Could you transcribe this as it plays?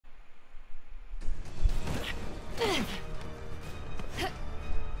Now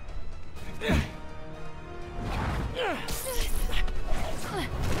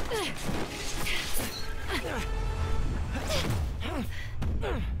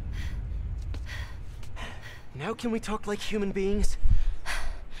can we talk like human beings?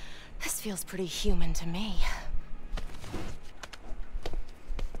 This feels pretty human to me.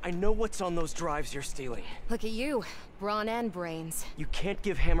 I know what's on those drives you're stealing. Look at you, brawn and brains. You can't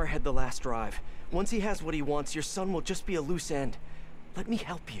give Hammerhead the last drive. Once he has what he wants, your son will just be a loose end. Let me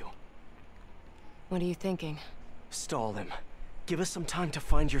help you. What are you thinking? Stall him. Give us some time to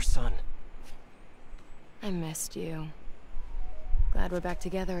find your son. I missed you. Glad we're back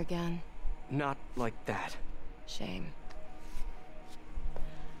together again. Not like that. Shame.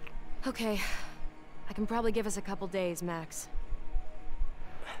 Okay. I can probably give us a couple days, max.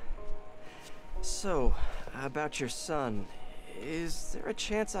 So, about your son, is there a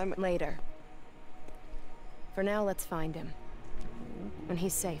chance I'm... Later. For now, let's find him. When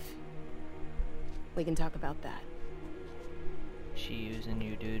he's safe, we can talk about that. She using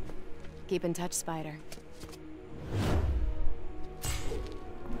you, dude. Keep in touch, Spider.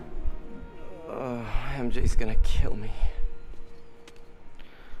 MJ's gonna kill me.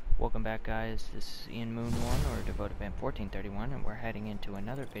 Welcome back, guys. This is Ian Moon 1, or Devoted Fan 1431, and we're heading into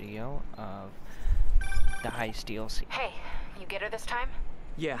another video of The Heist DLC. Hey, you get her this time?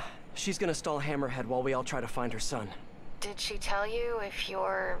 Yeah, she's gonna stall Hammerhead while we all try to find her son. Did she tell you if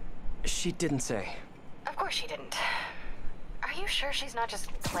you're... She didn't say. Of course she didn't. Are you sure she's not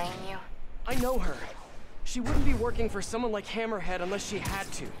just playing you? I know her. She wouldn't be working for someone like Hammerhead unless she had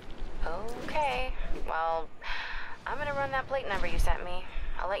to. Okay. Well, I'm gonna run that plate number you sent me.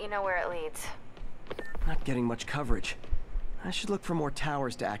 I'll let you know where it leads. Not getting much coverage. I should look for more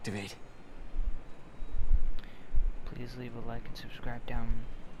towers to activate. Please leave a like and subscribe down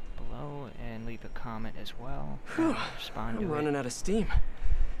below, and leave a comment as well. Whew, respond I'm to running it out of steam.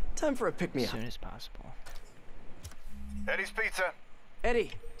 Time for a as pick-me-up. soon as possible. Eddie's Pizza.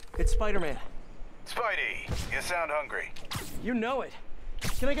 Eddie, it's Spider-Man. Spidey, you sound hungry. You know it.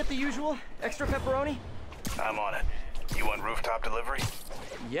 Can I get the usual? Extra pepperoni? I'm on it. You want rooftop delivery?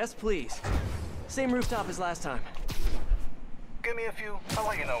 Yes, please. Same rooftop as last time. Give me a few. I'll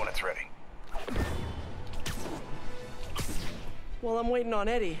let you know when it's ready. While I'm waiting on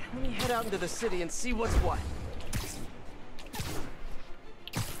Eddie, let me head out into the city and see what's what.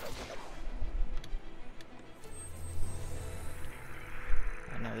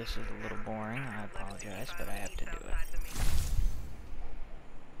 I know this is a little boring, I apologize, but I have to do it.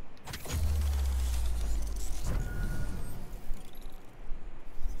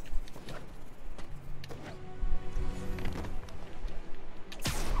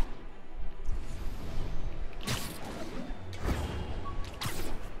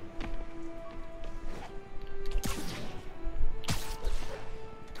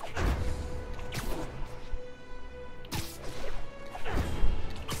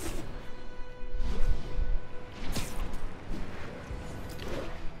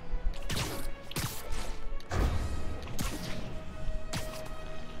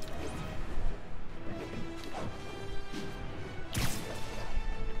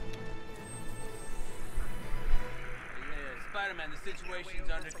 Spider-Man, the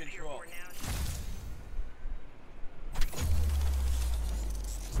situation's under control.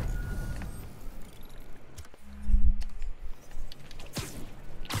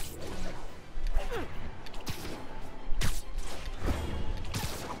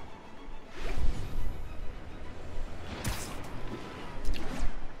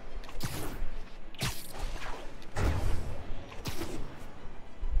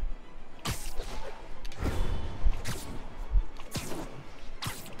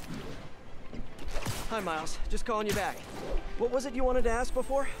 Hi, Miles. Just calling you back. What was it you wanted to ask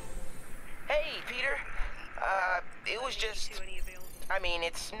before? Hey, Peter. It was just... I mean,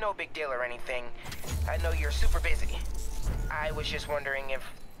 it's no big deal or anything. I know you're super busy. I was just wondering if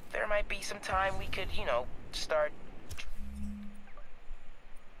there might be some time we could, you know, start...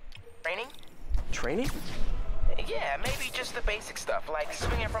 training? Training? Yeah, maybe just the basic stuff, like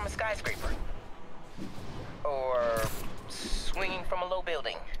swinging from a skyscraper. Or swinging from a low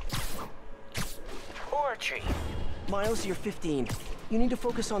building. Or a tree. Miles, you're 15. You need to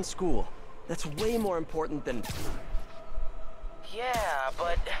focus on school. That's way more important than... Yeah,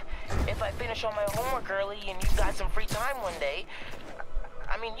 but if I finish all my homework early and you got some free time one day...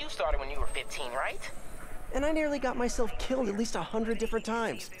 I mean, you started when you were 15, right? And I nearly got myself killed at least 100 different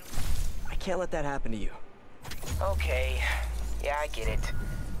times. I can't let that happen to you. Okay. Yeah, I get it.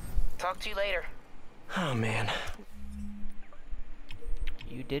 Talk to you later. Oh, man.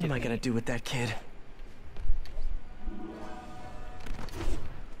 You did What it. am I gonna do with that kid?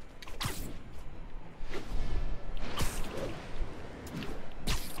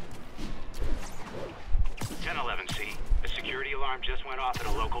 just went off at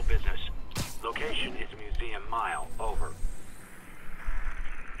a local business. Location is Museum Mile. Over.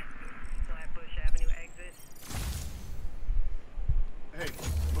 Flatbush Avenue exit. Hey,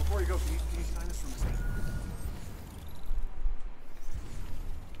 before you go, can you sign this for me?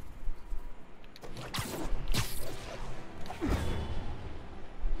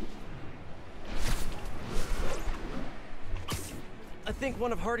 I think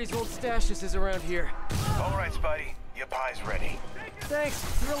one of Hardy's old stashes is around here. All right, Spidey. Your pie's ready.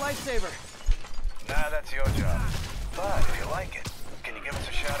 Thanks, you're a lifesaver. Nah, that's your job. But if you like it, can you give us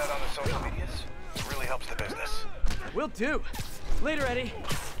a shout out on the social medias? It really helps the business. Will do. Later, Eddie.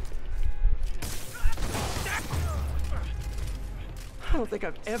 I don't think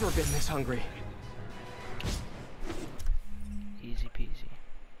I've ever been this hungry. Easy peasy.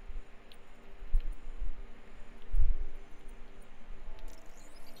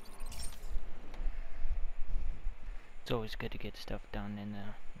 It's always good to get stuff done in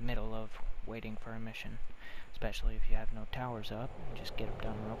the middle of waiting for a mission, especially if you have no towers up. Just get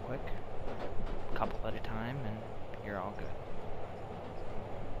them done real quick, a couple at a time, and you're all good.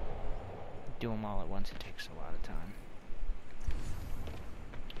 Do them all at once, it takes a lot of time.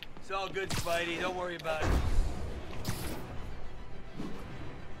 It's all good, Spidey. Don't worry about it.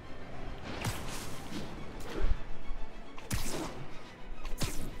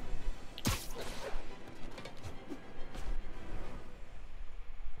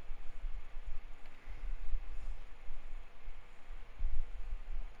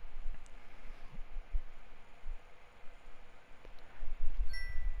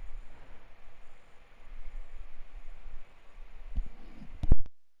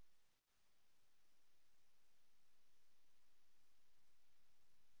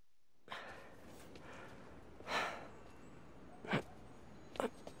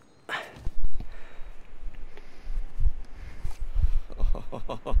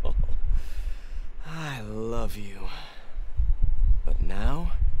 I love you. But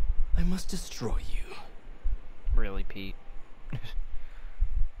now, I must destroy you. Really, Pete?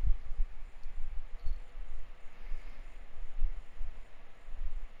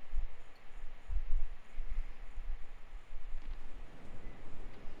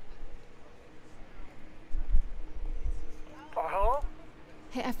 Hello?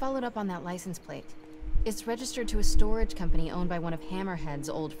 Hey, I followed up on that license plate. It's registered to a storage company owned by one of Hammerhead's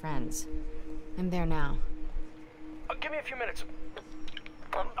old friends. I'm there now. Give me a few minutes.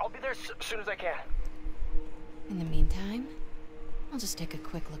 I'll be there as soon as I can. In the meantime, I'll just take a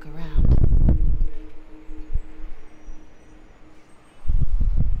quick look around.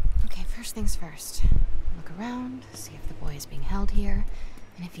 Okay, first things first. Look around, see if the boy is being held here,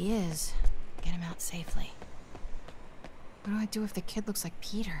 and if he is, get him out safely. What do I do if the kid looks like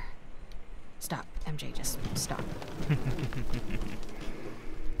Peter? Stop, MJ, just stop.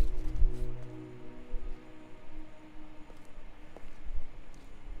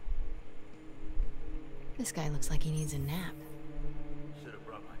 This guy looks like he needs a nap. Should have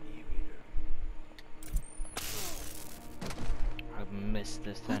brought my e-reader. I missed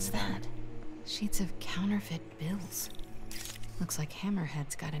this What's then. that? Sheets of counterfeit bills. Looks like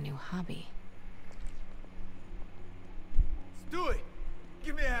Hammerhead's got a new hobby. Stewie,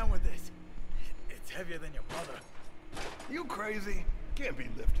 give me a hand with this. It's heavier than your mother. You crazy? Can't be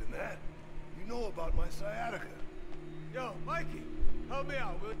lifting that. You know about my sciatica. Yo, Mikey, help me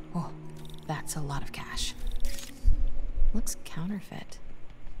out, will you? Oh, that's a lot of cash. Looks counterfeit.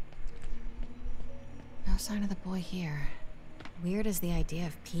 No sign of the boy here. Weird as the idea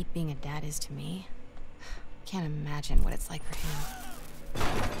of Pete being a dad is to me. Can't imagine what it's like for him.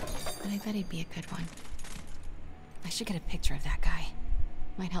 But I bet he'd be a good one. I should get a picture of that guy.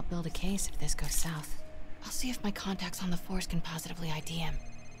 Might help build a case if this goes south. I'll see if my contacts on the force can positively ID him.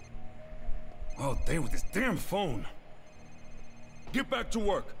 All day with this damn phone. Get back to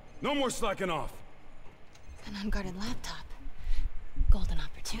work. No more slacking off. An unguarded laptop. Golden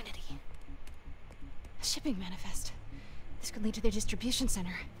opportunity. A shipping manifest. This could lead to their distribution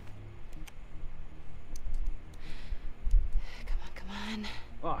center. Come on.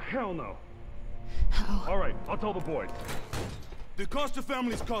 Oh, hell no. Uh-oh. All right, I'll tell the boys. The Costa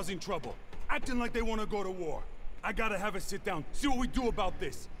family's causing trouble, acting like they want to go to war. I gotta have a sit down, see what we do about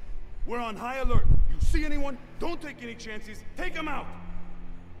this. We're on high alert. You see anyone? Don't take any chances. Take them out.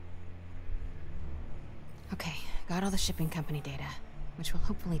 Okay, got all the shipping company data, which will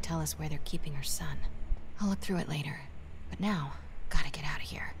hopefully tell us where they're keeping her son. I'll look through it later. But now, gotta get out of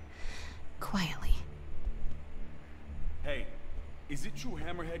here. Quietly. Hey, is it true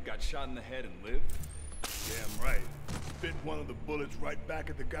Hammerhead got shot in the head and lived? Damn right. Bit one of the bullets right back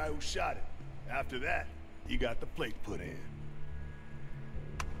at the guy who shot it. After that, he got the plate put in.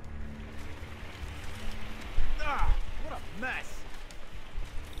 mess.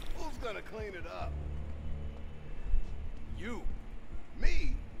 Who's gonna clean it up? You.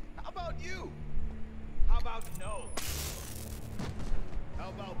 Me? How about you? How about no? How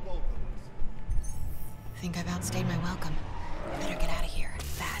about both of us? Think I've outstayed my welcome. Better get out of here,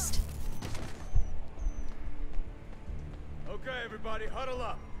 fast. Okay, everybody, huddle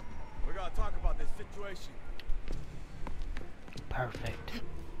up. We gotta talk about this situation. Perfect.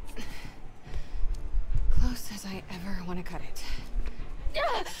 Close as I ever want to cut it.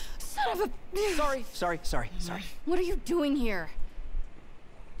 Son of a... Sorry. What are you doing here?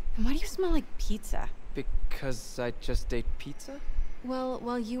 And why do you smell like pizza? Because I just ate pizza? Well,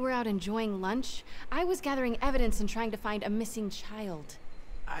 while you were out enjoying lunch, I was gathering evidence and trying to find a missing child.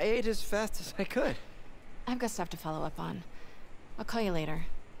 I ate as fast as I could. I've got stuff to follow up on. I'll call you later.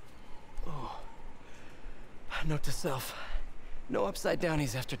 Oh. Note to self. No upside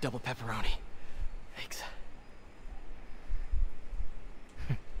downies after double pepperoni. Thanks.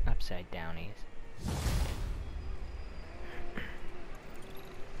 Upside downies.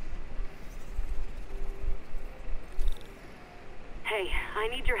 Hey, I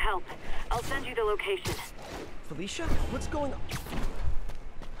need your help. I'll send you the location. Felicia? What's going on?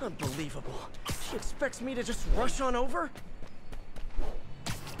 Unbelievable. She expects me to just rush on over?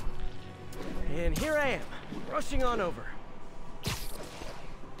 And here I am, rushing on over.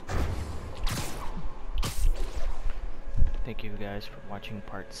 Thank you guys for watching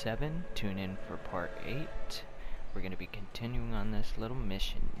part 7. Tune in for part 8. We're going to be continuing on this little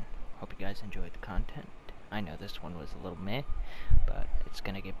mission. Hope you guys enjoyed the content. I know this one was a little meh, but it's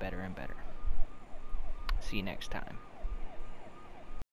going to get better and better. See you next time.